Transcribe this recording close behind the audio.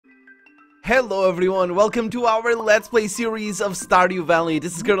Hello everyone, welcome to our Let's Play series of Stardew Valley.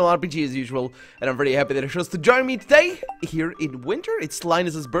 This is Colonel RPG as usual, and I'm very happy that he chose to join me today, here in winter. It's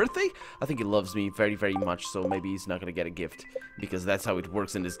Linus's birthday. I think he loves me very, very much, so maybe he's not gonna get a gift, because that's how it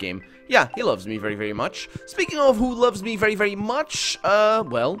works in this game. Yeah, he loves me very, very much. Speaking of who loves me very, very much,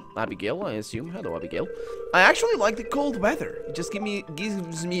 well, Abigail, I assume. Hello, Abigail. I actually like the cold weather. It just gives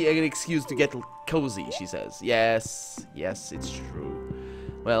me an excuse to get cozy, she says. Yes, it's true.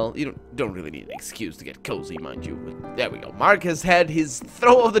 Well, you don't really need an excuse to get cozy, mind you, but there we go. Mark has had his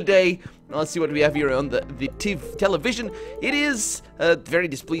throw of the day. Let's see what we have here on the television. It is very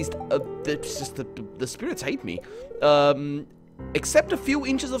displeased. It's just the spirits hate me. Except a few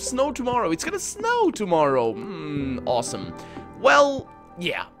inches of snow tomorrow. It's gonna snow tomorrow. Awesome. Well,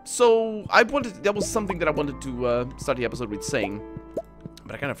 yeah. So that was something that I wanted to start the episode with saying,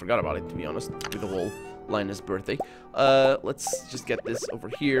 but I kind of forgot about it, to be honest, with the whole Linus' birthday. Let's just get this over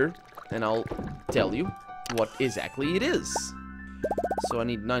here, and I'll tell you what exactly it is. So I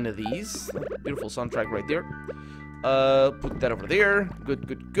need 9 of these. Beautiful soundtrack right there. Put that over there.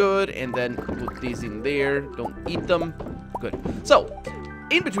 Good. And then put these in there. Don't eat them. Good. So,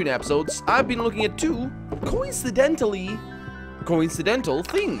 in between episodes, I've been looking at 2 coincidental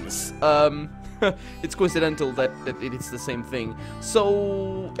things. It's coincidental that it's the same thing.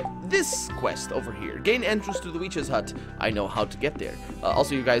 So, this quest over here, gain entrance to the witch's hut. I know how to get there.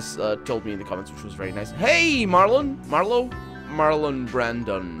 Also, you guys told me in the comments, which was very nice. Hey, Marlon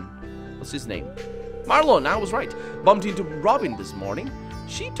Brandon. What's his name? Marlon, I was right. Bumped into Robin this morning.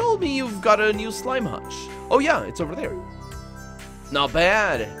 She told me you've got a new slime hutch. Oh yeah, it's over there. Not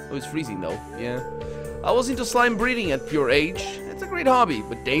bad. It was freezing though, yeah. I was into slime breeding at your age. It's a great hobby,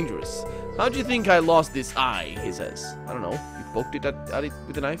 but dangerous. How'd you think I lost this eye, he says. I don't know. You poked it at it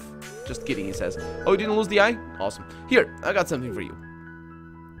with a knife? Just kidding, he says. Oh, you didn't lose the eye? Awesome. Here, I got something for you.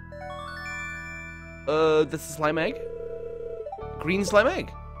 That's a slime egg? Green slime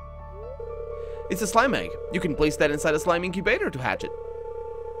egg. It's a slime egg. You can place that inside a slime incubator to hatch it.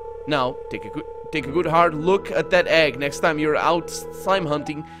 Now, take a good hard look at that egg next time you're out slime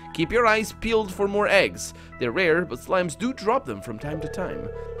hunting. Keep your eyes peeled for more eggs. They're rare, but slimes do drop them from time to time.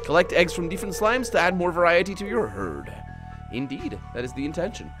 Collect eggs from different slimes to add more variety to your herd. Indeed, that is the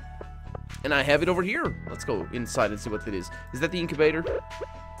intention. And I have it over here. Let's go inside and see what it is. Is that the incubator?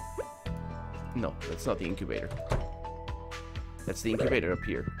 No, that's not the incubator. That's the incubator up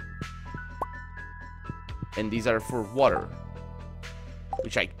here. And these are for water.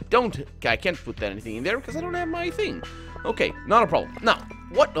 Which I can't put anything in there because I don't have my thing. Okay, not a problem. Now,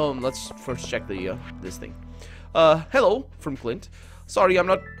 what, let's first check the, this thing. Hello, from Clint. Sorry, I'm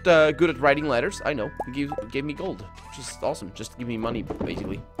not, good at writing letters. I know, he gave me gold, which is awesome. Just give me money,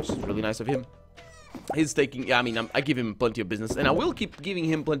 basically, which is really nice of him. He's taking, yeah, I mean, I give him plenty of business, and I will keep giving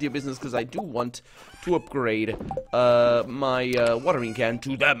him plenty of business because I do want to upgrade, my, watering can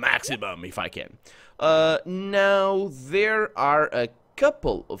to the maximum, if I can. Now, there are a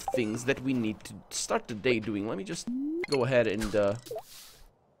couple of things that we need to start the day doing. Let me just go ahead and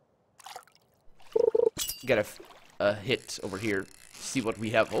get a hit over here. See what we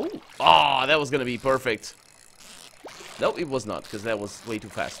have. Oh, that was gonna be perfect. No, it was not, because that was way too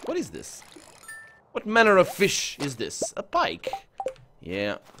fast. What is this? What manner of fish is this? A pike.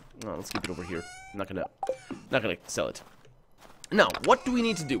 Yeah. No, let's keep it over here. Not gonna sell it. Now, what do we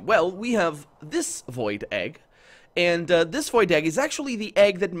need to do? Well, we have this void egg. And this void egg is actually the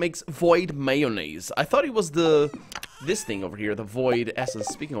egg that makes void mayonnaise. I thought it was this thing over here, the void essence.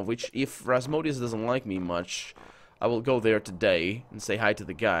 Speaking of which, if Rasmodius doesn't like me much, I will go there today and say hi to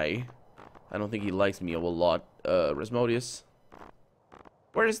the guy. I don't think he likes me a whole lot. Rasmodius.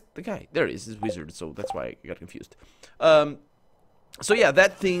 Where is the guy? There he is, he's wizard, so that's why I got confused. So yeah,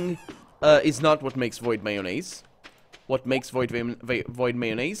 that thing is not what makes void mayonnaise. What makes void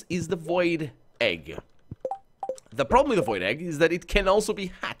mayonnaise is the void egg. The problem with the void egg is that it can also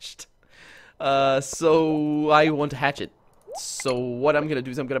be hatched. So I want to hatch it. So what I'm gonna do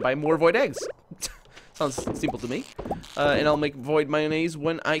is I'm gonna buy more void eggs. Sounds simple to me. And I'll make void mayonnaise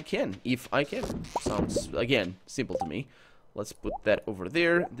when I can, if I can. Sounds, again, simple to me. Let's put that over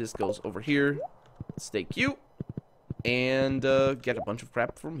there. This goes over here. Let's take you. And get a bunch of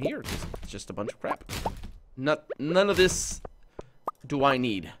crap from here. Just a bunch of crap. None of this do I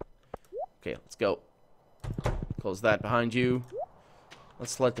need. Okay, let's go. Close that behind you.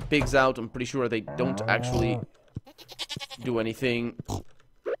 Let's let the pigs out. I'm pretty sure they don't actually do anything.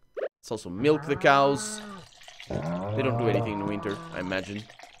 Let's also milk the cows. They don't do anything in the winter, I imagine.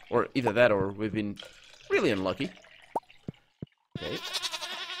 Or either that or we've been really unlucky. Okay.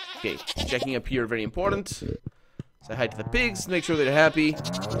 Okay, checking up here, very important. Say hi to the pigs, make sure they're happy.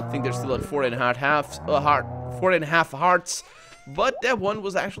 I think they're still at 4.5 hearts. But that one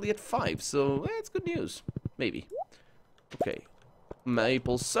was actually at 5, so it's good news. Maybe. Okay.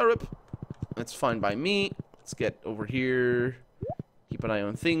 Maple syrup. That's fine by me. Let's get over here. Keep an eye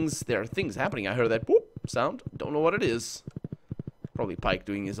on things. There are things happening. I heard that whoop sound. Don't know what it is. Probably Pike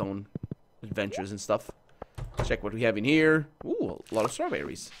doing his own adventures and stuff. Check what we have in here. Ooh, a lot of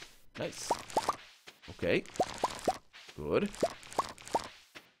strawberries. Nice. Okay. Good.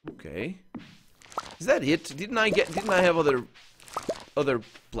 Okay. Is that it? Didn't I have other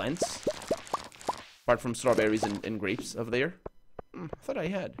plants? Apart from strawberries and grapes over there? I thought I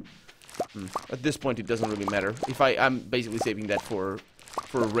had. At this point, it doesn't really matter. If I'm basically saving that for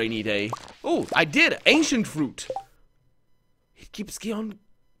a rainy day. Oh, I did! Ancient fruit! It keeps on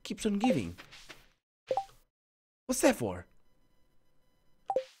giving. What's that for?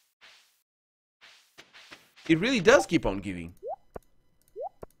 It really does keep on giving.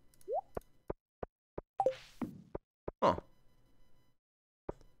 Huh.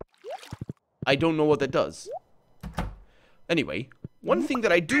 I don't know what that does. Anyway, one thing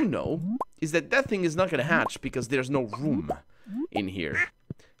that I do know is that that thing is not going to hatch because there's no room in here.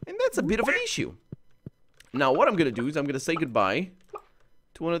 And that's a bit of an issue. Now, what I'm going to do is I'm going to say goodbye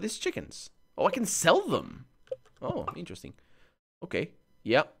to one of these chickens. Oh, I can sell them. Oh, interesting. Okay.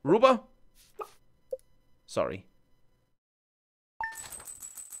 Yeah. Ruba? Sorry.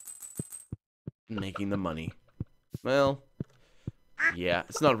 Making the money. Well, yeah,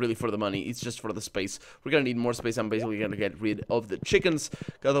 it's not really for the money. It's just for the space. We're going to need more space. I'm basically going to get rid of the chickens.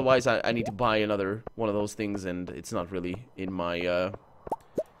 Otherwise, I need to buy another one of those things, and it's not really in my...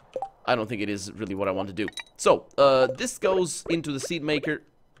 I don't think it is really what I want to do. So, this goes into the seed maker,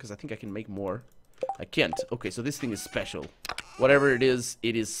 because I think I can make more. I can't. Okay, so this thing is special. Whatever it is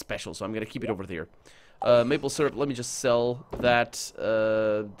special, so I'm going to keep it over there. Maple syrup, let me just sell that.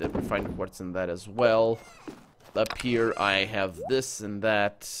 The refined quartz in that as well. Up here, I have this and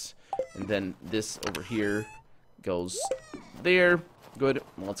that. And then this over here goes there. Good.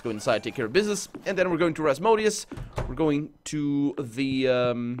 Well, let's go inside, take care of business. And then we're going to Rasmodius. We're going to the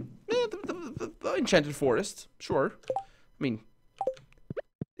Enchanted Forest. Sure. I mean,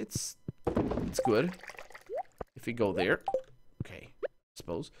 it's good. If we go there. Okay.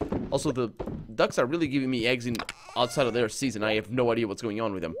 Suppose. Also, the ducks are really giving me eggs outside of their season. I have no idea what's going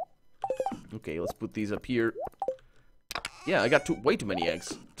on with them. Okay, let's put these up here. Yeah, I got way too many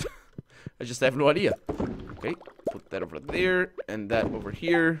eggs. I just have no idea. Okay, put that over there and that over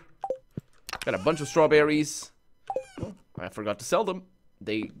here. Got a bunch of strawberries. Oh, I forgot to sell them.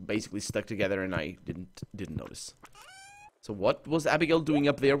 They basically stuck together and I didn't notice. So what was Abigail doing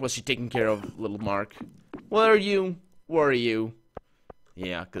up there? Was she taking care of little Mark? Where are you? Where are you?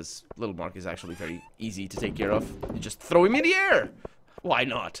 Yeah, because little Mark is actually very easy to take care of. You just throw him in the air! Why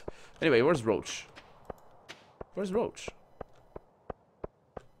not? Anyway, where's Roach? Where's Roach?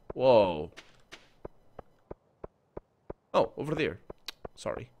 Whoa. Oh, over there.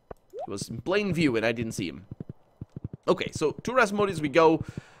 Sorry. He was in plain view and I didn't see him. Okay, so to Rasmodius we go.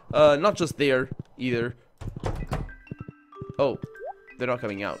 Not just there, either. Oh, they're not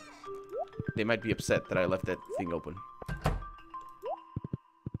coming out. They might be upset that I left that thing open.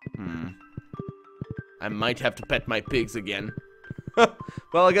 I might have to pet my pigs again.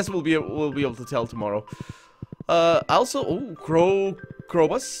 Well, I guess we'll be able to tell tomorrow. Also, oh,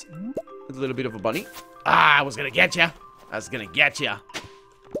 Krobus, a little bit of a bunny. Ah, I was gonna get ya. I was gonna get ya.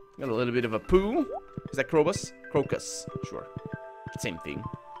 Got a little bit of a poo. Is that Krobus? Crocus, sure. Same thing.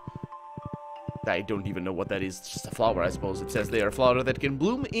 I don't even know what that is. It's just a flower, I suppose. It says they are a flower that can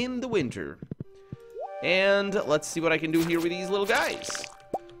bloom in the winter. And let's see what I can do here with these little guys.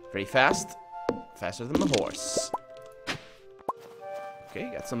 Very fast. Faster than the horse. Okay,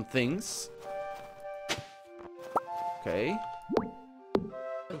 got some things. Okay.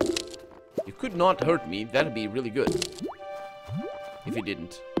 You could not hurt me. That'd be really good. If you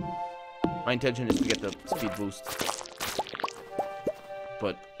didn't. My intention is to get the speed boost.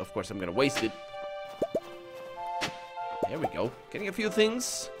 But, of course, I'm gonna waste it. There we go. Getting a few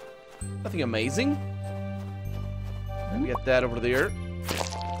things. Nothing amazing. And we get that over there.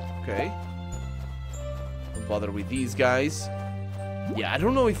 Okay. Don't bother with these guys. Yeah, I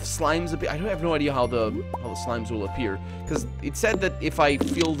don't know if slimes appear. I have no idea how the slimes will appear. Because it said that if I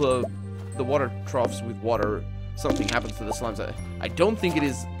fill the water troughs with water, something happens to the slimes. I don't think it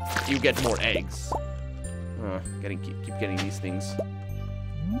is you get more eggs. Keep getting these things.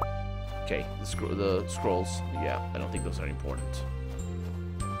 Okay, the scrolls. Yeah, I don't think those are important.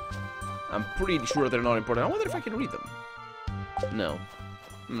 I'm pretty sure they're not important. I wonder if I can read them. No.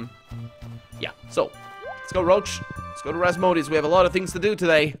 Yeah, so Let's go, Roach. Let's go to Rasmodius. We have a lot of things to do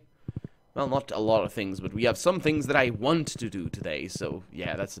today. Well, not a lot of things, but we have some things that I want to do today. So,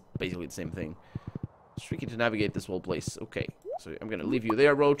 yeah, that's basically the same thing. It's tricky to navigate this whole place. Okay, so I'm gonna leave you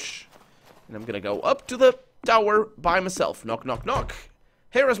there, Roach. And I'm gonna go up to the tower by myself. Knock, knock, knock.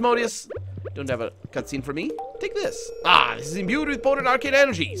 Hey, Rasmodius. Don't have a cutscene for me? Take this. Ah, this is imbued with potent arcane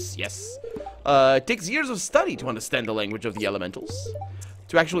energies. Yes. It takes years of study to understand the language of the elementals.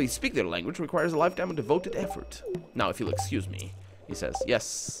 To actually speak their language requires a lifetime of devoted effort. Now, if you'll excuse me, he says.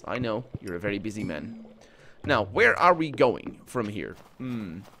 Yes, I know. You're a very busy man. Now, where are we going from here?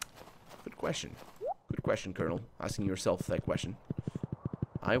 Good question. Good question, Colonel. Asking yourself that question.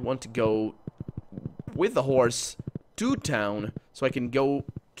 I want to go with the horse to town so I can go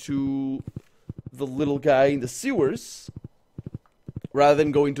to the little guy in the sewers rather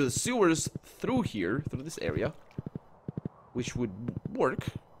than going to the sewers through here, through this area, which would work.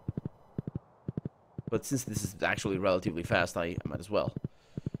 But since this is actually relatively fast, I might as well.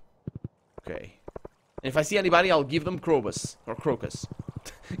 Okay. And if I see anybody, I'll give them Krobus. Or Crocus.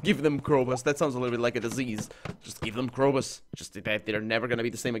 Give them Krobus. That sounds a little bit like a disease. Just give them Krobus. Just that they're never going to be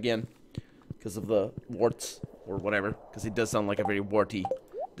the same again. Because of the warts. Or whatever. Because it does sound like a very warty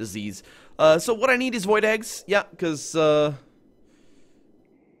disease. So what I need is void eggs. Yeah, because I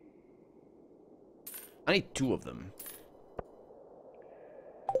need 2 of them.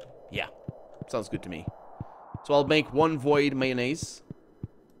 Yeah. Sounds good to me. So I'll make 1 void mayonnaise.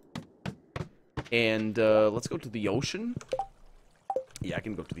 And let's go to the ocean. Yeah, I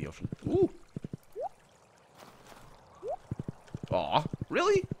can go to the ocean. Ooh. Aw,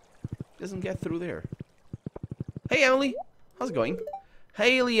 really? Doesn't get through there. Hey, Emily. How's it going?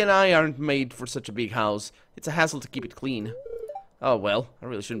 Haley and I aren't made for such a big house. It's a hassle to keep it clean. Oh, well, I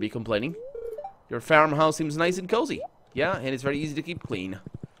really shouldn't be complaining. Your farmhouse seems nice and cozy. Yeah, and it's very easy to keep clean.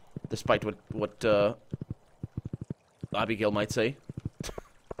 Despite what Abigail might say.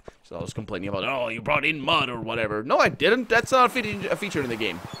 She's always complaining about, oh, you brought in mud or whatever. No, I didn't. That's not a feature in the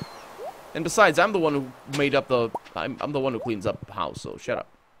game. And besides, I'm the one who made up the... I'm the one who cleans up the house, so shut up.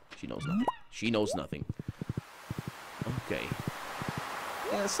 She knows nothing. She knows nothing. Okay.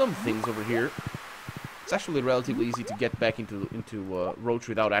 Yeah, some things over here. It's actually relatively easy to get back into Roach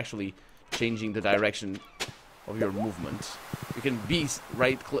without actually changing the direction of your movement. You can be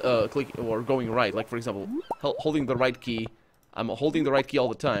click or going right. Like, for example, holding the right key. I'm holding the right key all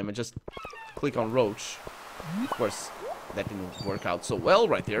the time and just click on Roach. Of course, that didn't work out so well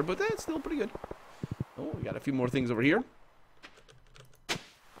right there, but that's still pretty good. Oh, we got a few more things over here.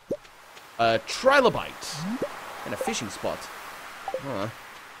 Trilobite. And a fishing spot. Huh.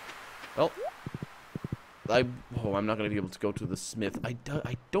 Well, I'm not going to be able to go to the smith. I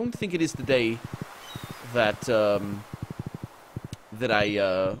don't think it is today that, that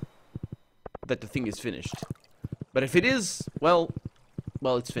the thing is finished. But if it is, well,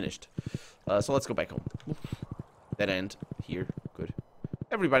 it's finished. So let's go back home. Dead end. Here. Good.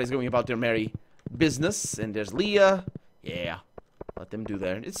 Everybody's going about their merry business. And there's Leah. Yeah. Let them do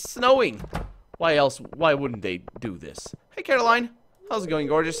that. It's snowing. Why else? Why wouldn't they do this? Hey, Caroline. How's it going,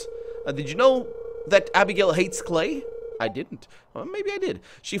 gorgeous? Did you know that Abigail hates clay? I didn't. Well, maybe I did.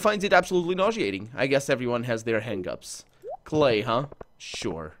 She finds it absolutely nauseating. I guess everyone has their hang-ups. Clay, huh?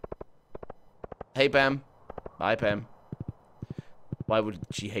 Sure. Hey, Pam. Bye, Pam. Why would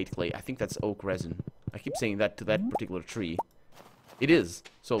she hate clay? I think that's oak resin. I keep saying that to that particular tree. It is.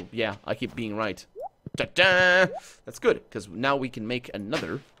 So, yeah, I keep being right. Ta-da! That's good, because now we can make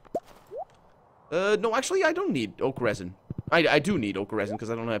another. No, actually, I don't need oak resin. I do need oak resin, because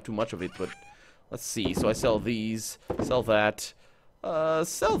I don't have too much of it, but let's see. So I sell these, sell that,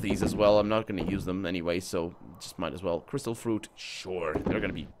 sell these as well. I'm not going to use them anyway, so just might as well. Crystal fruit, sure, they're going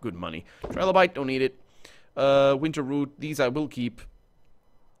to be good money. Trilobite, don't need it. Winter root, these I will keep.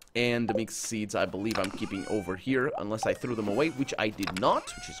 And the mixed seeds, I believe I'm keeping over here, unless I threw them away, which I did not,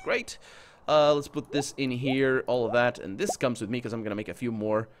 which is great. Let's put this in here, all of that, and this comes with me, because I'm going to make a few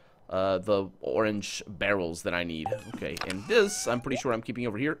more, the orange barrels that I need. Okay, and this, I'm pretty sure I'm keeping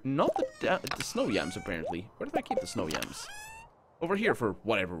over here. Not the snow yams, apparently. Where did I keep the snow yams? Over here, for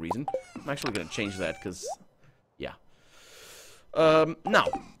whatever reason. I'm actually going to change that, because, yeah. Now,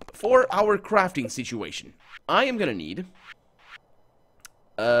 for our crafting situation, I am going to need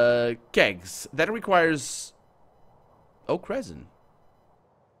kegs. That requires oak resin.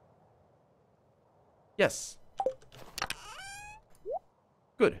 Yes.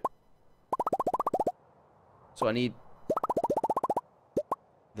 Good. So I need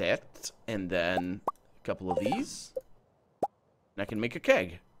that, and then a couple of these. And I can make a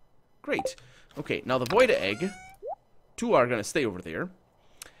keg. Great. Okay, now the void egg. 2 are gonna stay over there.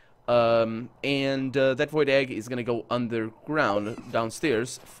 And that void egg is gonna go underground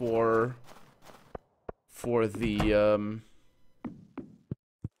downstairs for the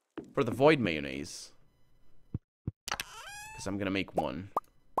void mayonnaise. Because I'm gonna make one.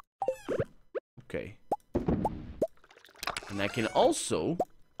 Okay. And I can also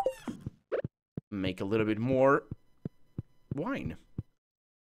make a little bit more wine.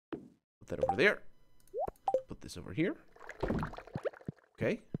 Put that over there. Put this over here.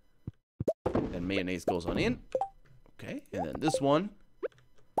 Okay. Then mayonnaise goes on in. Okay. And then this one.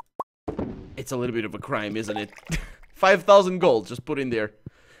 It's a little bit of a crime, isn't it? 5,000 gold just put in there.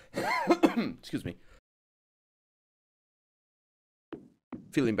 Excuse me.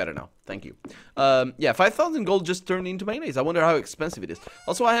 Feeling better now. Thank you. Yeah, 5,000 gold just turned into mayonnaise. I wonder how expensive it is.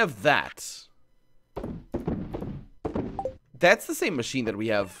 Also, I have that. That's the same machine that we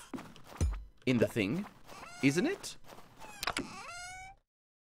have in the thing, isn't it?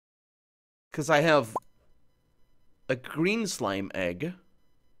 Because I have a green slime egg.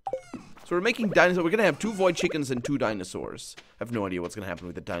 So we're making dinosaurs. We're going to have 2 void chickens and 2 dinosaurs. I have no idea what's going to happen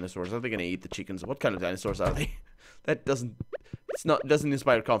with the dinosaurs. Are they going to eat the chickens? What kind of dinosaurs are they? That doesn't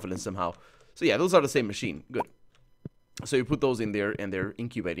inspire confidence somehow. So yeah, those are the same machine. Good. So you put those in there and they're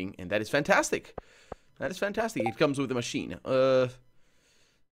incubating, and that is fantastic. That is fantastic. It comes with a machine.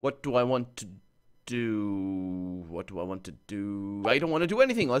 What do I want to do? What do I want to do? I don't want to do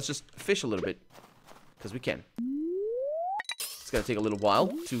anything. Let's just fish a little bit. Because we can. It's going to take a little while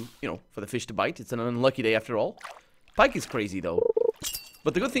to, for the fish to bite. It's an unlucky day after all. Pike is crazy though.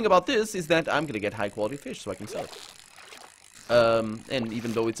 But the good thing about this is that I'm going to get high quality fish so I can sell it. And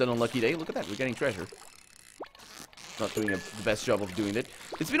even though it's an unlucky day, look at that. We're getting treasure. Not doing the best job of doing it.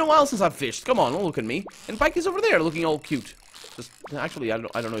 It's been a while since I've fished. Come on, don't look at me. And Pike is over there looking all cute. Just, actually, I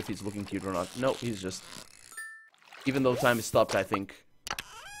don't know if he's looking cute or not. No, he's just... Even though time is stopped, I think.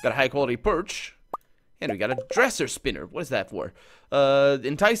 Got a high quality perch. And we got a dresser spinner. What is that for?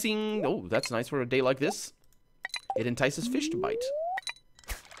 Enticing... Oh, that's nice for a day like this. It entices fish to bite.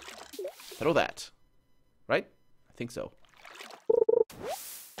 Throw that. Right? I think so.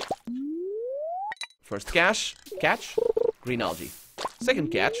 First catch, green algae.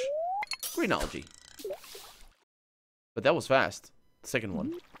 Second catch, green algae. But that was fast. The second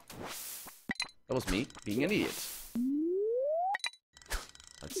one. That was me being an idiot.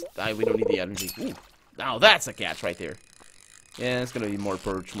 We don't need the energy. Ooh, now that's a catch right there. Yeah, it's gonna be more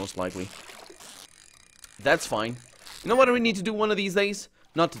perch, most likely. That's fine. You know what we need to do one of these days?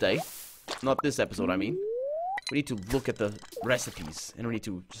 Not today. Not this episode, I mean. We need to look at the recipes, and we need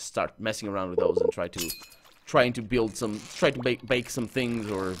to just start messing around with those and trying to build some, try to bake some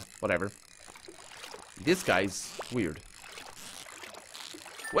things or whatever. This guy's weird.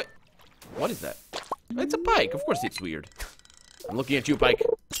 What is that? It's a pike. Of course it's weird. I'm looking at you, Pike.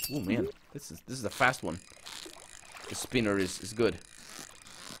 Oh man, this is a fast one. The spinner is good.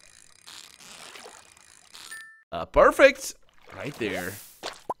 Perfect. Right there.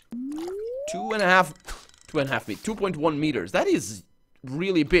 2.1 meters. That is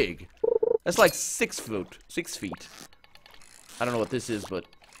really big. That's like 6 feet. I don't know what this is, but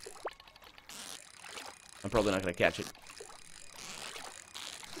I'm probably not gonna catch it.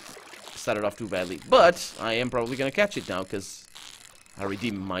 Started off too badly, but I am probably gonna catch it now because I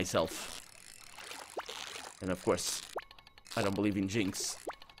redeemed myself. And of course, I don't believe in jinx,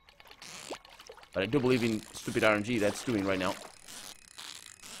 but I do believe in stupid RNG that's doing right now.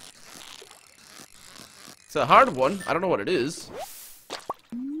 It's a hard one. I don't know what it is.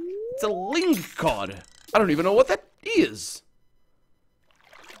 It's a link cod. I don't even know what that is.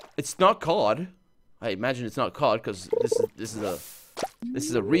 It's not cod. I imagine it's not cod because this is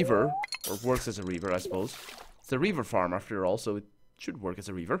a reaver, or works as a reaver, I suppose. It's a reaver farm after all, so it should work as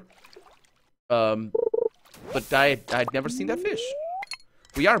a reaver. But I'd never seen that fish.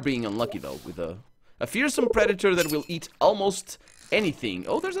 We are being unlucky though with a fearsome predator that will eat almost anything.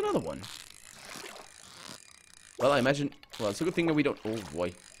 Oh, there's another one. Well, I imagine... Well, it's a good thing that we don't... Oh, boy.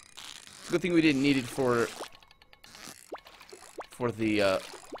 It's a good thing we didn't need it for the...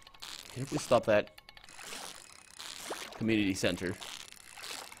 Can we stop that? Community center.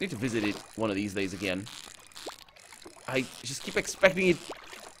 Need to visit it one of these days again. I just keep expecting it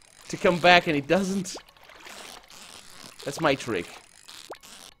to come back and it doesn't. That's my trick.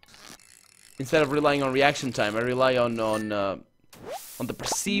 Instead of relying on reaction time, I rely on the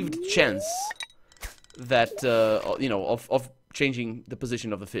perceived chance that you know, of changing the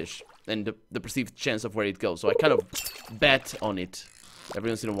position of the fish and the perceived chance of where it goes. So I kind of bet on it every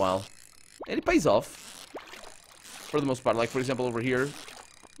once in a while, and it pays off for the most part. Like for example over here.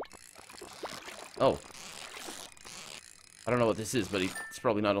 Oh, I don't know what this is, but it's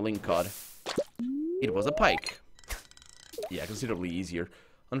probably not a link cod. It was a pike. Yeah, considerably easier.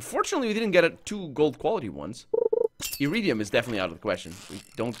 Unfortunately, we didn't get 2 gold quality ones. Iridium is definitely out of the question. We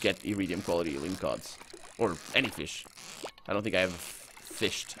don't get iridium quality link cods. Or any fish. I don't think I have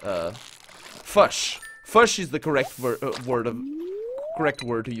fished. Fush. Fush is the correct correct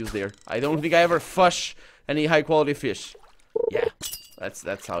word to use there. I don't think I ever fush any high quality fish. Yeah,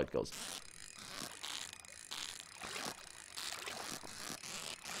 that's how it goes.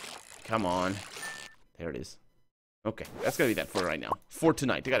 Come on. There it is. Okay, that's gonna be that for right now. For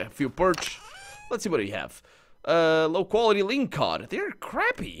tonight. I got a few perch. Let's see what we have. Low quality link cod. They're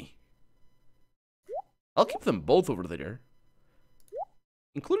crappy. I'll keep them both over there.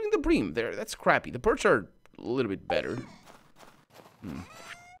 Including the bream. That's crappy. The perch are a little bit better.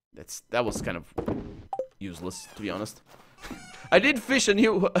 That was kind of useless, to be honest. I did fish a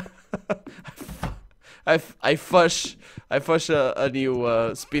new I fush a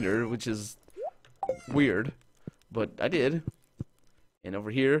new spinner, which is weird, but I did. And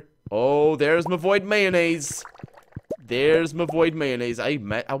over here, oh, there's my void mayonnaise. There's my void mayonnaise. I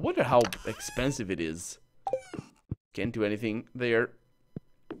wonder how expensive it is. Can't do anything there.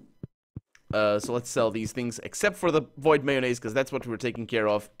 So let's sell these things, except for the void mayonnaise, because that's what we're taking care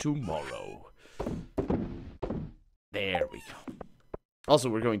of tomorrow. There we go. Also,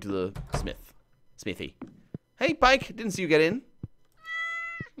 we're going to the smithy. Hey, Pike, didn't see you get in.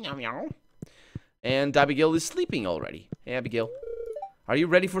 Meow meow. And Abigail is sleeping already. Hey, Abigail. Are you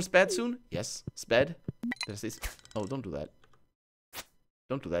ready for sped soon? Yes, sped. There's this. Oh, don't do that.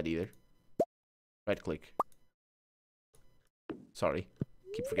 Don't do that either. Right click. Sorry.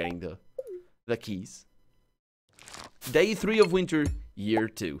 Keep forgetting the keys. Day 3 of winter, year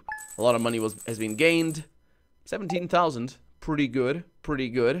 2. A lot of money has been gained. 17,000. Pretty good. Pretty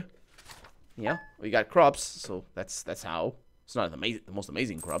good. Yeah, we got crops, so that's how. It's not the most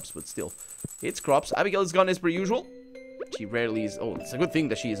amazing crops, but still. It's crops. Abigail is gone as per usual. She rarely is... Oh, it's a good thing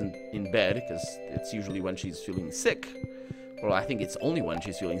that she isn't in bed, because it's usually when she's feeling sick. Well, I think it's only when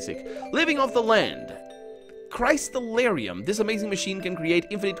she's feeling sick. Living off the land. Crystallarium. This amazing machine can create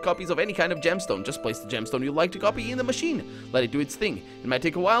infinite copies of any kind of gemstone. Just place the gemstone you'd like to copy in the machine. Let it do its thing. It might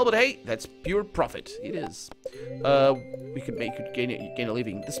take a while, but hey, that's pure profit. It is. We could gain a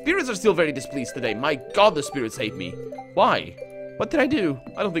living. The spirits are still very displeased today. My god, the spirits hate me. Why? What did I do?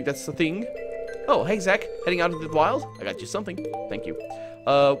 I don't think that's a thing. Oh, hey, Zach. Heading out into the wild? I got you something. Thank you.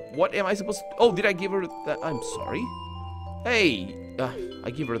 What am I supposed to... Oh, did I give her that? I'm sorry. Hey. I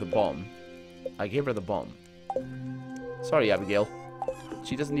gave her the bomb. I gave her the bomb. Sorry, Abigail.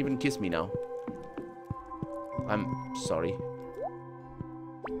 She doesn't even kiss me now. I'm sorry.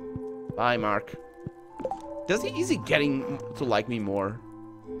 Bye, Mark. Is he getting to like me more?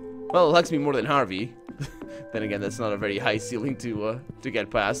 Well, it likes me more than Harvey. Then again, that's not a very high ceiling to get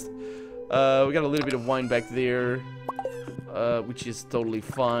past. We got a little bit of wine back there, which is totally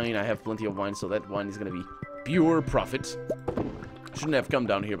fine. I have plenty of wine, so that wine is gonna be pure profit. Shouldn't have come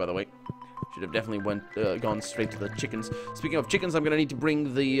down here, by the way. Should have definitely gone straight to the chickens. Speaking of chickens, I'm gonna need to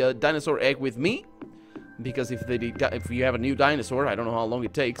bring the dinosaur egg with me, because if you have a new dinosaur, I don't know how long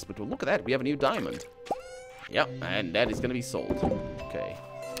it takes, but look at that, we have a new diamond. Yep, and that is gonna be sold. Okay,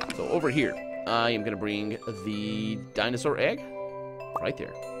 so over here, I am gonna bring the dinosaur egg right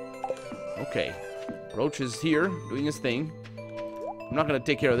there. Okay, Roach is here doing his thing. I'm not gonna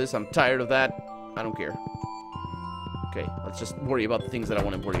take care of this. I'm tired of that. I don't care. Okay, let's just worry about the things that I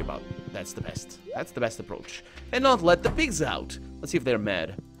want to worry about. That's the best. That's the best approach. And not let the pigs out. Let's see if they're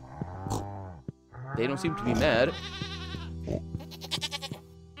mad. They don't seem to be mad.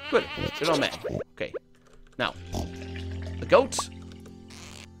 Good. They're not mad. Okay. Now, the goat.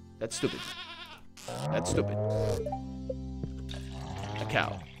 That's stupid. That's stupid. A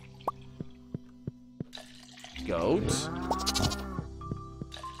cow. Goat.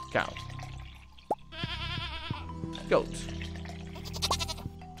 Cow. Goat.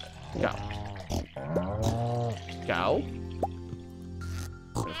 Cow. Cow.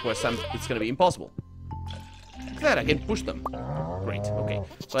 And of course, it's gonna be impossible. Look at that, I can push them. Great, okay.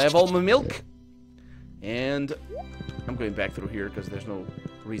 So I have all my milk. And I'm going back through here because there's no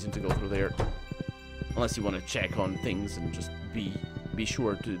reason to go through there. Unless you want to check on things and just be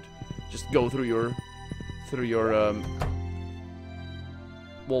sure to just go through your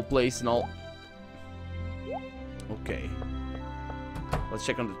wall place and all. Okay. Let's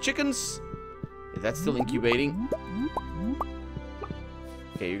check on the chickens. Is that still incubating?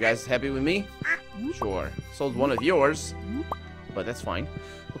 Okay, you guys happy with me? Sure. Sold one of yours, but that's fine.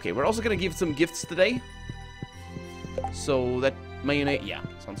 Okay, we're also gonna give some gifts today. So that mayonnaise, yeah,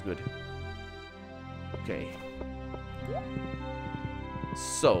 sounds good. Okay.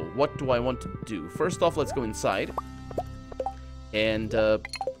 So, what do I want to do? First off, let's go inside. And,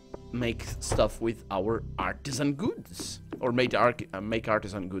 make stuff with our artisan goods. Or make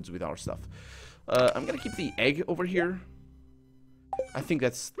artisan goods with our stuff. I'm gonna keep the egg over here. I think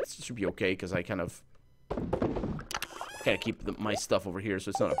that should be okay, because I kind of keep my stuff over here, so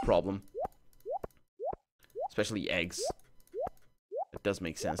it's not a problem. Especially eggs. That does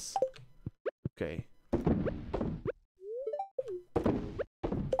make sense. Okay.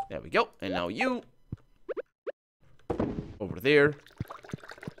 There we go. And now you. Over there.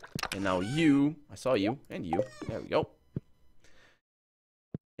 And now you. I saw you. And you. There we go.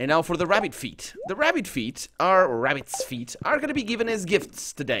 And now for the rabbit feet. The rabbit's feet are going to be given as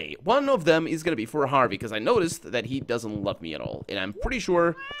gifts today. One of them is going to be for Harvey, because I noticed that he doesn't love me at all. And I'm pretty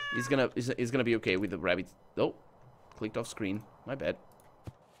sure he's gonna be okay with the rabbit. Oh, clicked off screen. My bad.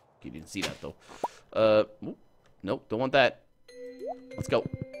 You didn't see that, though. Nope, don't want that. Let's go.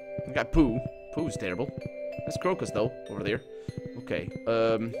 We got Pooh. Pooh's terrible. There's Crocus, though, over there. Okay,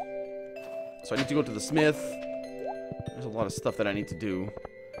 so I need to go to the smith. There's a lot of stuff that I need to do.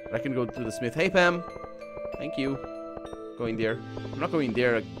 But I can go to the smith. Hey, Pam. Thank you. Going there. I'm not going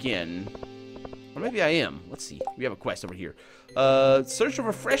there again. Or maybe I am. Let's see. We have a quest over here. Search of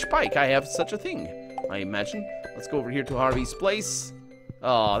a fresh pike. I have such a thing, I imagine. Let's go over here to Harvey's place.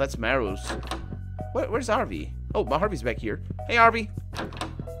 Oh, that's Maru's. Where's Harvey? Oh, my Harvey's back here. Hey, Harvey.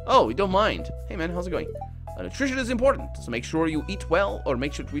 Oh, you don't mind. Hey, man, how's it going? Nutrition is important, so make sure you eat well, or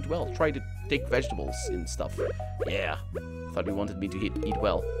make sure to eat well. Try to take vegetables and stuff. Yeah, thought you wanted me to eat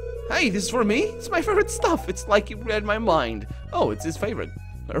well. Hey, this is for me? It's my favorite stuff. It's like you read my mind. Oh, it's his favorite.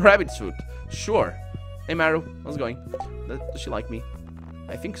 Rabbit's food. Sure. Hey, Maru, how's it going? Does she like me?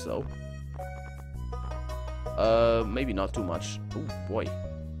 I think so. Maybe not too much. Oh, boy.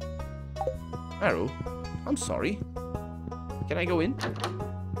 Maru, I'm sorry. Can I go in?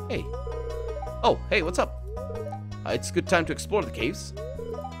 Hey. Oh, hey, what's up? It's a good time to explore the caves.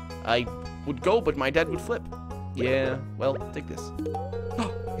 I would go, but my dad would flip. Yeah, well, take this.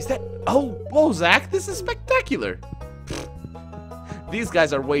 Oh, is that... Oh, whoa, Zach, this is spectacular. These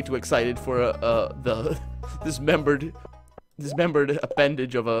guys are way too excited for the dismembered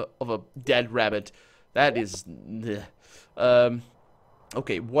appendage of a dead rabbit. That is...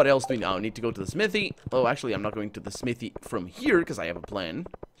 okay, what else do we now? I need to go to the smithy. Oh, actually, I'm not going to the smithy from here, because I have a plan.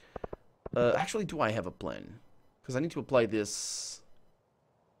 Actually, do I have a plan? Because I need to apply this...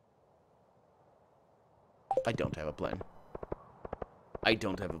 I don't have a plan. I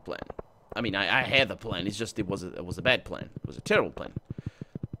don't have a plan. I mean, I had a plan. It's just it was a bad plan. It was a terrible plan.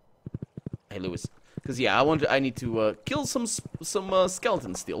 Hey, Lewis. Because yeah, I need to kill some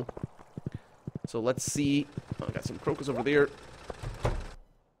skeletons still. So let's see. Oh, I got some crocus over there.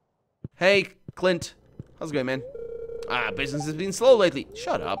 Hey, Clint. How's it going, man? Business has been slow lately.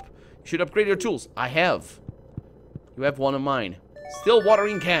 Shut up. You should upgrade your tools. I have. You have one of mine. Still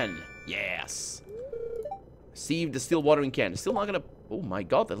watering can. Yes. Received the still watering can. Still not gonna... Oh my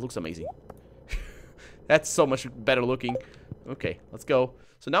god, that looks amazing. That's so much better looking. Okay, let's go.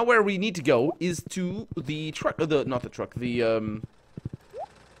 So now where we need to go is to the truck... not the truck. The,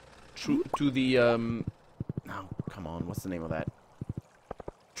 to the, oh, come on. What's the name of that?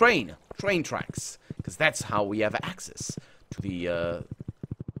 Train tracks. Because that's how we have access to the,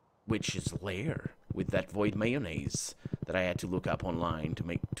 witch's lair with that void mayonnaise that I had to look up online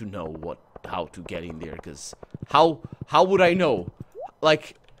to know how to get in there. Because how would I know?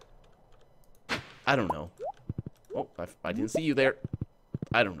 Like, I don't know. Oh, I didn't see you there.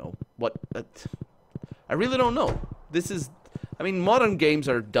 I don't know. What? I really don't know. This is... I mean, modern games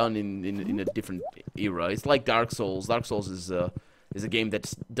are done in a different era. It's like Dark Souls. Dark Souls is a game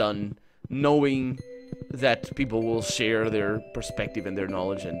that's done knowing that people will share their perspective and their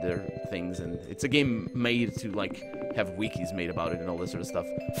knowledge and their things. And it's a game made to, like, have wikis made about it and all this sort of stuff.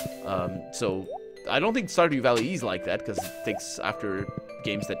 So... I don't think Stardew Valley is like that, because it takes after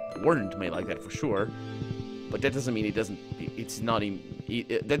games that weren't made like that for sure. But that doesn't mean it doesn't. It's not.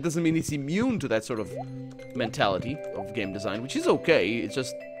 That doesn't mean it's immune to that sort of mentality of game design, which is okay. It's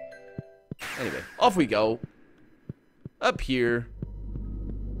just. Anyway, off we go. Up here.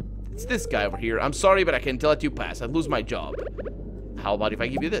 It's this guy over here. I'm sorry, but I can't let you pass. I'd lose my job. How about if I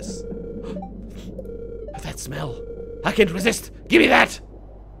give you this? That smell. I can't resist. Give me that.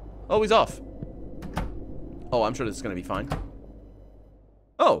 Oh, he's off. Oh, I'm sure this is going to be fine.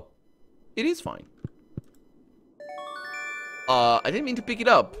 Oh, it is fine. I didn't mean to pick it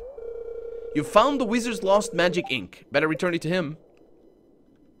up. You found the wizard's lost magic ink. Better return it to him.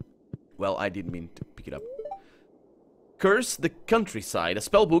 Well, I didn't mean to pick it up. Curse the countryside. A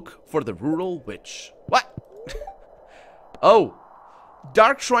spell book for the rural witch. What? Oh!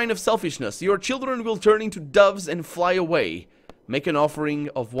 Dark Shrine of Selfishness. Your children will turn into doves and fly away. Make an offering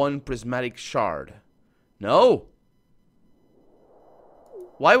of 1 prismatic shard. No!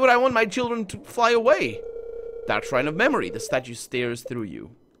 Why would I want my children to fly away? Dark Shrine of Memory. The statue stares through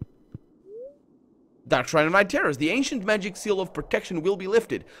you. Dark Shrine of Night Terrors. The ancient magic seal of protection will be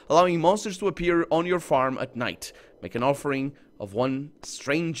lifted, allowing monsters to appear on your farm at night. Make an offering of 1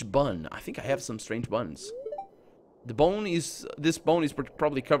 strange bun. I think I have some strange buns. This bone is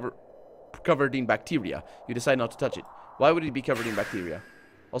probably covered in bacteria. You decide not to touch it. Why would it be covered in bacteria?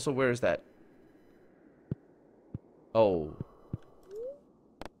 Also, where is that? Oh.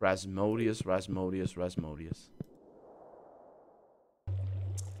 Rasmodius.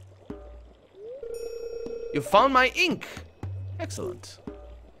 You found my ink! Excellent.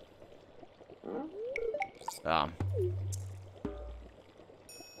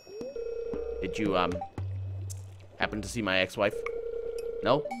 Did you, happen to see my ex-wife?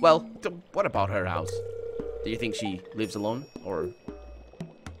 No? Well, what about her house? Do you think she lives alone? Or...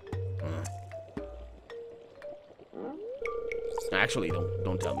 Actually,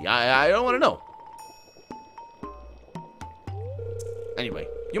 don't tell me. I don't want to know. Anyway,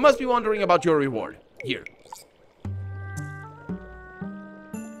 you must be wondering about your reward. Here.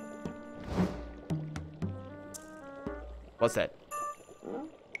 What's that?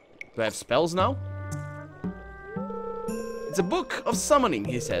 Do I have spells now? It's a book of summoning,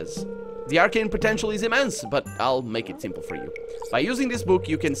 he says. The arcane potential is immense, but I'll make it simple for you. By using this book,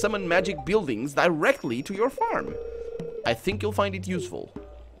 you can summon magic buildings directly to your farm. I think you'll find it useful.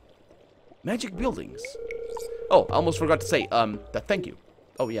 Magic buildings. Oh, I almost forgot to say, thank you.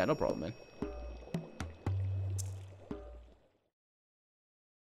 Oh yeah, no problem, man.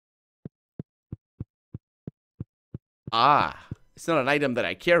 Ah, it's not an item that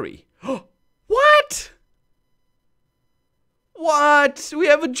I carry. What? What? We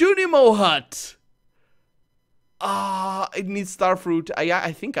have a Junimo hut. Ah, it needs starfruit.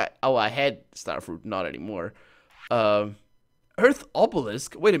 I think I had starfruit, not anymore. Earth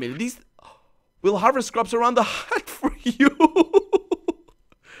obelisk. Wait a minute. These will harvest crops around the hut for you.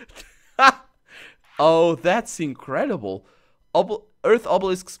 Oh, that's incredible. Earth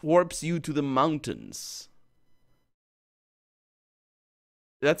obelisk warps you to the mountains.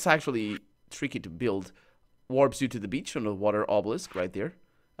 That's actually tricky to build. Warps you to the beach on the water obelisk right there.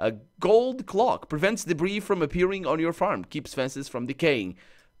 A gold clock prevents debris from appearing on your farm. Keeps fences from decaying.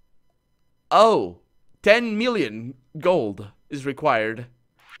 Oh, 10 million gold is required.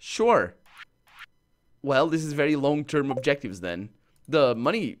 Sure. Well, this is very long-term objectives then. The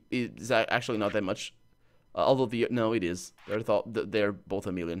money is actually not that much. Although no, it is. They're both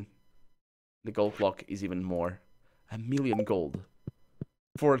a million. The gold clock is even more. 1 million gold.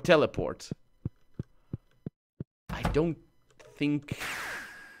 For a teleport. I don't think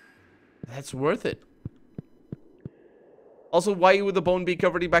that's worth it. Also, why would the bone be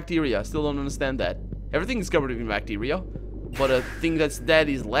covered in bacteria? Still don't understand that. Everything is covered in bacteria, but a thing that's dead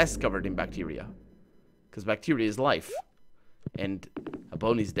is less covered in bacteria. Because bacteria is life. And a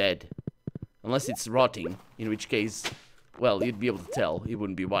bone is dead. Unless it's rotting, in which case, well, you'd be able to tell. It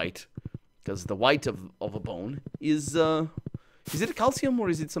wouldn't be white. Because the white of a bone is it calcium or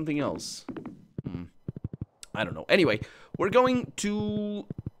is it something else? I don't know. Anyway, we're going to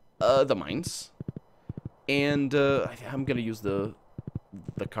the mines. And I'm going to use the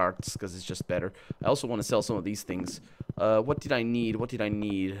carts because it's just better. I also want to sell some of these things. What did I need? What did I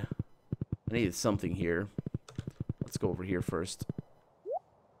need? I needed something here. Let's go over here first.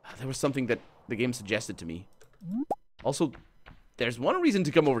 There was something that the game suggested to me. Also, there's one reason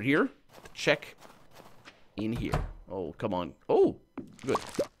to come over here. To check in here. Oh, come on. Oh, good.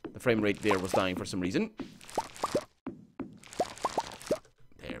 The frame rate there was dying for some reason.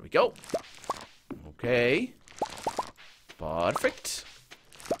 There we go. Okay. Perfect.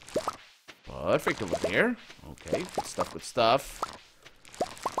 Perfect over there. Okay, good stuff, good stuff.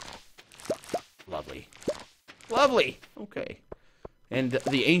 Lovely. Lovely! Okay. And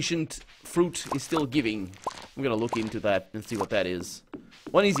the ancient fruit is still giving. I'm gonna look into that and see what that is.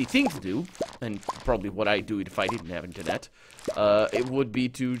 One easy thing to do, and probably what I do if I didn't have internet, it would be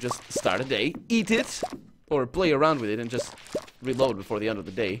to just start a day, eat it, or play around with it and just reload before the end of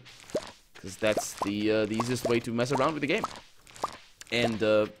the day. Because that's the easiest way to mess around with the game. And,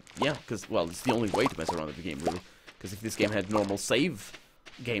 yeah, because, well, it's the only way to mess around with the game, really. Because if this game had normal save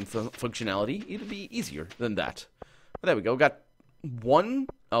game functionality, it would be easier than that. But there we go, got one...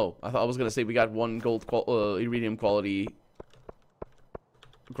 Oh, I was going to say we got one gold iridium quality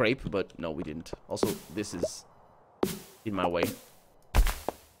grape, but no, we didn't. Also, this is in my way.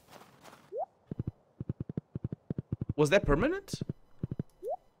 Was that permanent?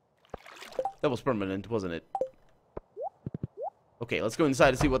 That was permanent, wasn't it? Okay, let's go inside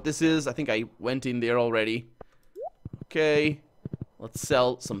and see what this is. I think I went in there already. Okay. Let's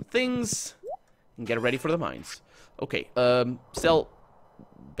sell some things and get ready for the mines. Okay, sell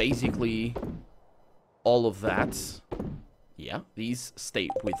basically all of that. Yeah, these stay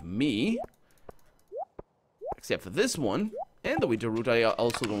with me. Except for this one. And the winter root, I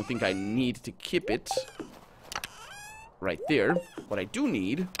also don't think I need to keep it. Right there. What I do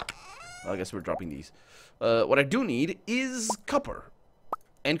need... Well, I guess we're dropping these. What I do need is copper.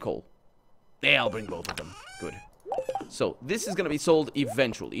 And coal. Yeah, I'll bring both of them. Good. So, this is going to be sold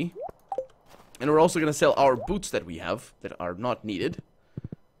eventually. And we're also going to sell our boots that we have that are not needed.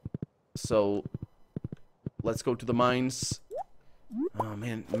 So, let's go to the mines. Oh,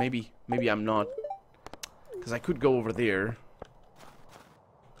 man. Maybe I'm not. Because I could go over there.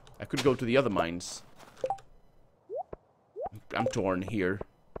 I could go to the other mines. I'm torn here.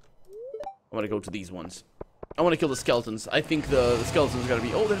 I want to go to these ones. I want to kill the skeletons. I think the skeletons are going to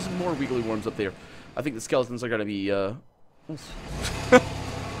be... Oh, there's more wiggly worms up there. I think the skeletons are going to be... are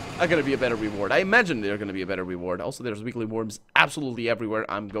going to be a better reward. I imagine they're going to be a better reward. Also, there's wiggly worms absolutely everywhere.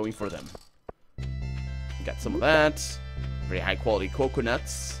 I'm going for them. Got some of that. Very high quality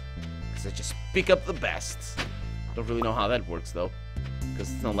coconuts. Because I just pick up the best. Don't really know how that works, though.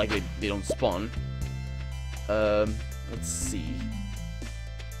 Because it's not like they don't spawn. Let's see.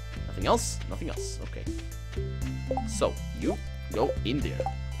 Nothing else? Nothing else. Okay. So, you go in there.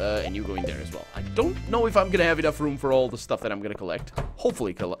 And you go in there as well. I don't know if I'm gonna have enough room for all the stuff that I'm gonna collect.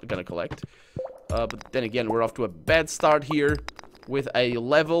 Hopefully gonna collect. But then again, we're off to a bad start here with a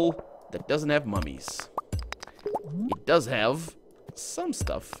level that doesn't have mummies. It does have some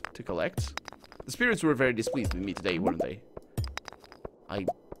stuff to collect. The spirits were very displeased with me today, weren't they? I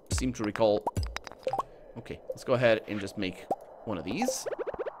seem to recall... Okay, let's go ahead and just make one of these.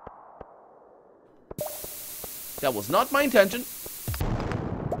 That was not my intention.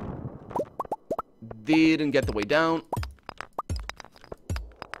 Didn't get the way down.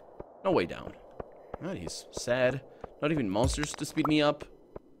 No way down. That is sad. Not even monsters to speed me up.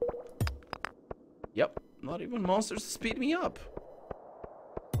 Yep, not even monsters to speed me up.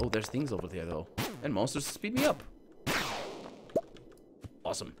 Oh, there's things over there, though. And monsters to speed me up.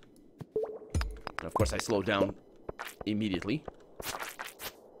 Awesome. And of course, I slow down immediately.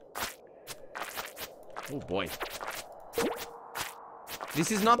 Oh, boy.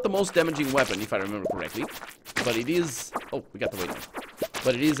 This is not the most damaging weapon, if I remember correctly. But it is... Oh, we got the way down.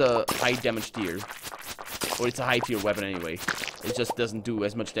 But it is a high damage tier. Or it's a high tier weapon anyway. It just doesn't do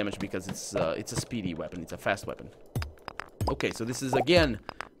as much damage because it's a speedy weapon. It's a fast weapon. Okay, so this is, again,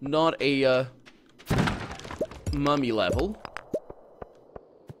 not a mummy level.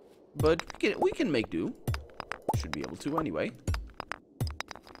 But we can make do. Should be able to anyway.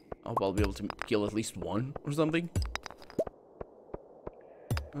 I hope I'll be able to kill at least one or something.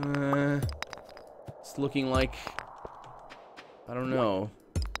 It's looking like... I don't know.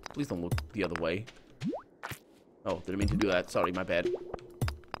 Please don't look the other way. Oh, didn't mean to do that. Sorry, my bad.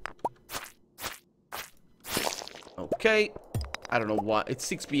 Okay. I don't know why. It's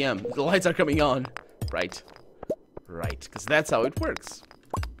 6 p.m. The lights are coming on. Right. Right. Because that's how it works.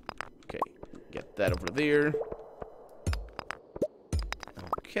 Okay. Get that over there.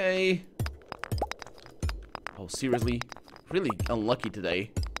 Okay. Oh, seriously? Really unlucky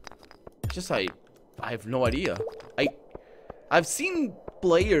today. Just I have no idea. I've seen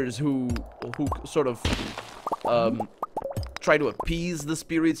players who sort of try to appease the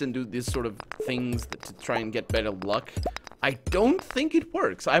spirits and do this sort of things to try and get better luck. I don't think it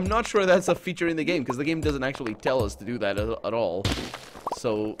works. I'm not sure that's a feature in the game because the game doesn't actually tell us to do that at all.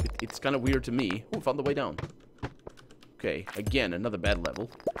 So it's kind of weird to me. Oh, found the way down. Okay, again, another bad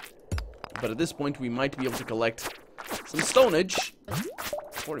level. But at this point, we might be able to collect some stonage.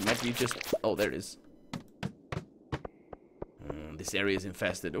 Or it might be just... Oh, there it is. This area is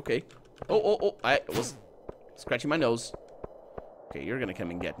infested. Okay. Oh, I was scratching my nose. Okay, you're gonna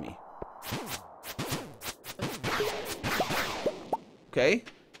come and get me. Okay.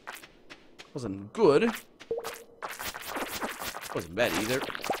 Wasn't good. Wasn't bad either.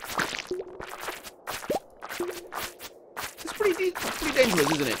 It's pretty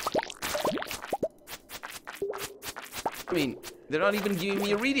dangerous, isn't it? I mean, they're not even giving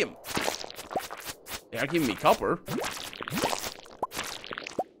me iridium. They are giving me copper.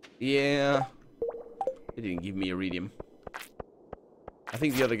 Yeah. They didn't give me iridium. I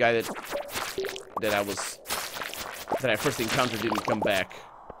think the other guy that I first encountered didn't come back.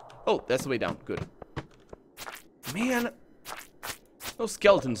 Oh, that's the way down. Good. Man, no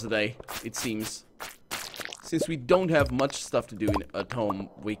skeletons today, it seems. since we don't have much stuff to do at home,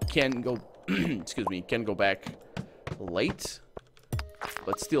 we can go, excuse me, can go back late,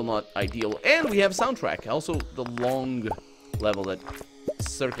 but still not ideal. And we have soundtrack, also the long level that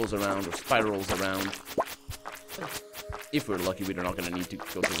circles around or spirals around. If we're lucky, we're not going to need to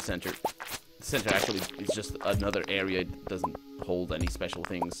go to the center. The center actually is just another area. It doesn't hold any special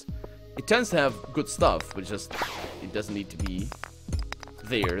things. It tends to have good stuff, but just it doesn't need to be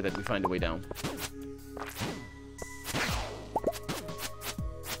there that we find a way down.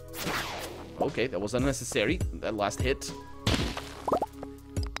 Okay, that was unnecessary, that last hit.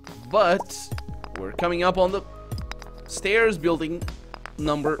 But we're coming up on the stairs, building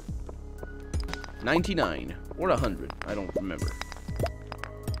number 99 or 100. I don't remember.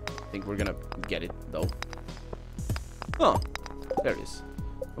 I think we're gonna get it though. Oh, there it is.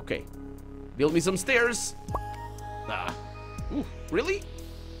 Okay, build me some stairs. Ah, ooh, really?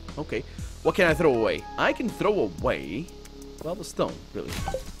 Okay, what can I throw away? I can throw away, well, the stone, really.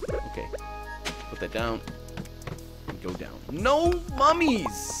 Okay, put that down and go down. No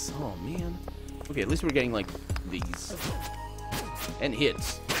mummies! Oh man. Okay, at least we're getting like these and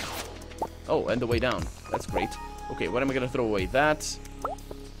hits. Oh, and the way down. That's great. Okay, what am I gonna throw away? That.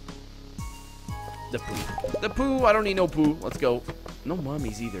 The poo. The poo! I don't need no poo. Let's go. No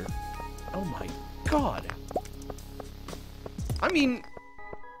mummies either. Oh my god. I mean,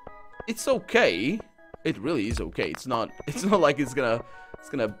 it's okay. It really is okay. It's not like it's gonna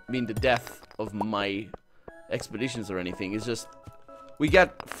mean the death of my expeditions or anything. It's just we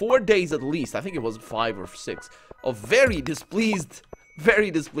got 4 days at least. I think it was 5 or 6 of very displeased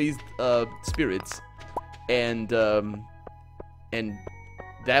spirits, and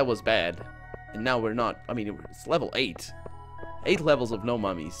that was bad. And now we're not. I mean, it's level 8. 8 levels of no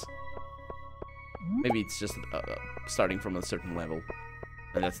mummies. Maybe it's just starting from a certain level,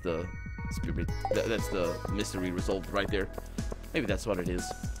 and that's the spirit. That's the mystery resolved right there. Maybe that's what it is.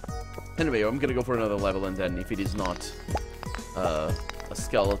 Anyway, I'm gonna go for another level, and then if it is not a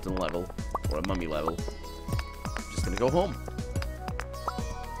skeleton level or a mummy level, I'm just gonna go home.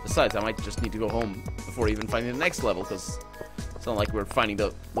 Besides, I might just need to go home before even finding the next level, because it's not like we're finding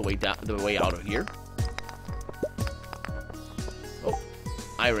the way down, the way out of here. Oh,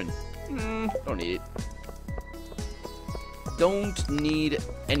 iron. Don't need it. Don't need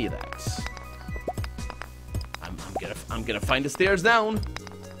any of that. I'm gonna find the stairs down.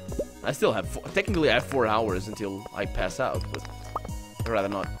 I still have technically I have 4 hours until I pass out, but I'd rather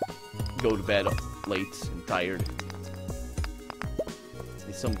not go to bed late and tired.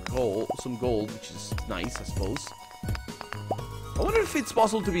 Need some gold, which is nice, I suppose. I wonder if it's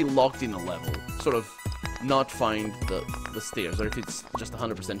possible to be locked in a level, sort of not find the stairs, or if it's just a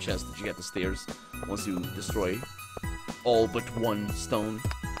 100% chance that you get the stairs once you destroy all but one stone,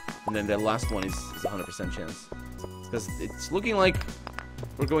 and then the last one is a 100% chance. Because it's looking like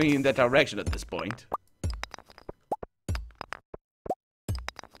we're going in that direction at this point.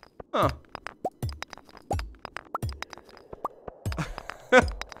 Huh.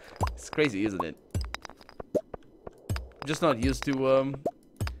 It's crazy, isn't it? I'm just not used to,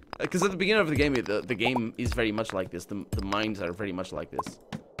 because at the beginning of the game, the game is very much like this. The mines are very much like this.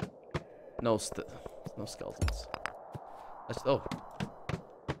 No skeletons.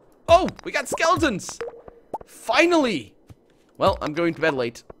 Oh, we got skeletons! Finally! Well, I'm going to bed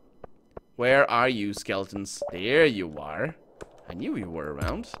late. Where are you, skeletons? There you are. I knew you were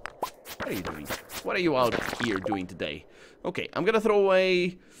around. What are you doing? What are you out here doing today? Okay, I'm gonna throw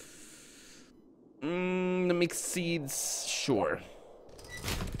away the mixed seeds. Sure.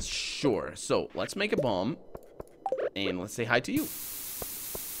 So, let's make a bomb. And let's say hi to you.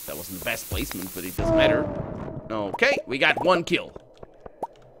 That wasn't the best placement, but it doesn't matter. Okay, we got 1 kill.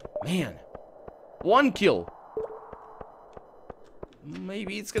 Man. 1 kill.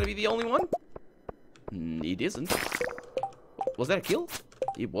 Maybe it's gonna be the only one? It isn't. Was that a kill?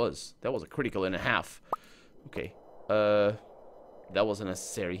 It was. That was a critical and a half. Okay. That wasn't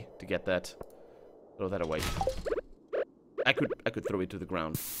necessary to get that. Throw that away. I could throw it to the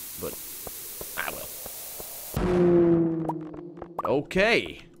ground, but well.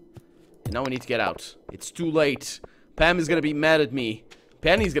 Okay. And now we need to get out. It's too late. Pam is gonna be mad at me.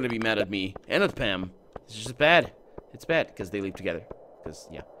 Penny's gonna be mad at me. And at Pam. It's just bad. It's bad because they live together. Because,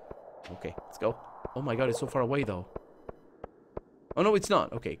 yeah. Okay, let's go. Oh my god, it's so far away though. Oh no, it's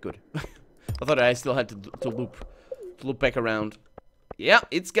not. Okay, good. I thought I still had to loop back around. Yeah,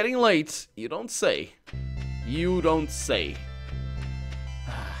 it's getting late. You don't say. You don't say.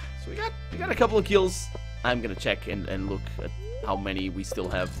 So we got a couple of kills. I'm gonna check and look at how many we still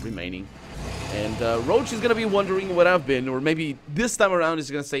have remaining. And Roach is gonna be wondering what I've been, or maybe this time around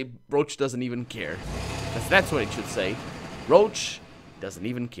he's gonna say Roach doesn't even care. Because that's what it should say. Roach doesn't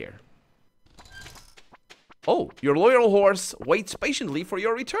even care. Oh, your loyal horse waits patiently for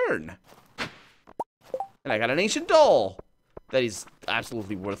your return. And I got an ancient doll. That is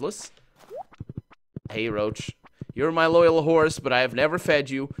absolutely worthless. Hey, Roach. You're my loyal horse, but I have never fed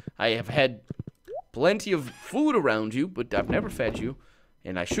you. I have had plenty of food around you, but I've never fed you.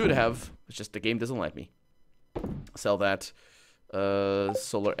 And I should have. It's just the game doesn't let me. Sell that.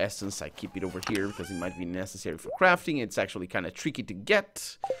 Solar essence, I keep it over here because it might be necessary for crafting. It's actually kind of tricky to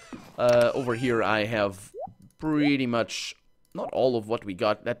get. Over here I have pretty much not all of what we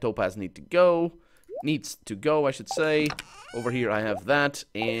got. That topaz needs to go, I should say. Over here I have that,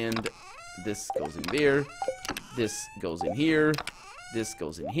 and this goes in there. This goes in here. This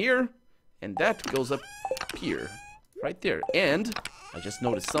goes in here, and that goes up here, right there. And I just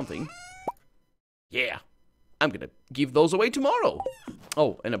noticed something. Yeah. I'm gonna give those away tomorrow.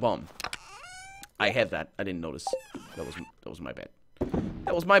 Oh, and a bomb. I had that. I didn't notice. That was my bad.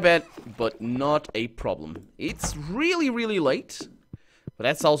 That was my bad, but not a problem. It's really, really late, but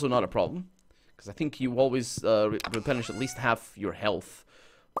that's also not a problem, because I think you always replenish at least half your health,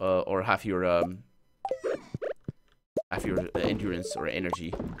 or half your endurance or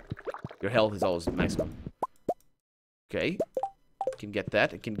energy. Your health is always maximum. Okay, I can get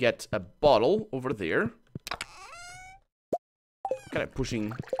that. I can get a bottle over there. Kind of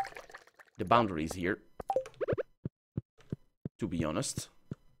pushing the boundaries here, to be honest.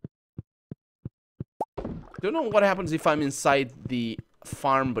 Don't know what happens if I'm inside the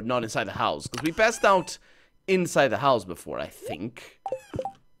farm but not inside the house, because we passed out inside the house before, I think.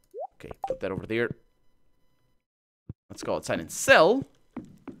 Okay, put that over there. Let's go outside and sell,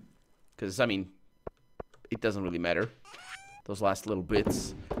 because I mean, it doesn't really matter, those last little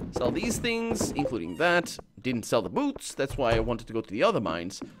bits. Sell these things, including that. Didn't sell the boots. That's why I wanted to go to the other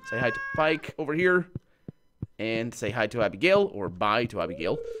mines. Say hi to Pike over here. And say hi to Abigail, or bye to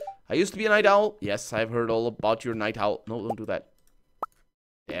Abigail. I used to be a night owl. Yes, I've heard all about your night owl. No, don't do that.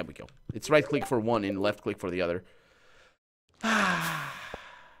 There we go. It's right click for one and left click for the other.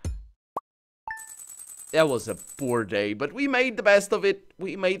 That was a poor day, but we made the best of it.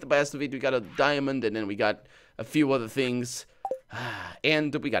 We got a diamond, and then we got a few other things.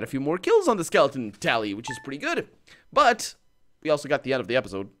 And we got a few more kills on the skeleton tally, which is pretty good. But we also got the end of the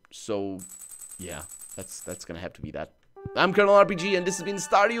episode, so yeah, that's gonna have to be that. I'm Colonel RPG, and this has been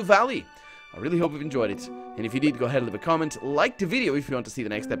Stardew Valley. I really hope you've enjoyed it. And if you did, go ahead and leave a comment, like the video if you want to see the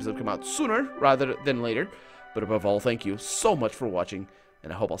next episode come out sooner rather than later. But above all, thank you so much for watching,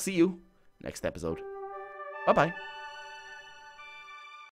 and I hope I'll see you next episode. Bye-bye.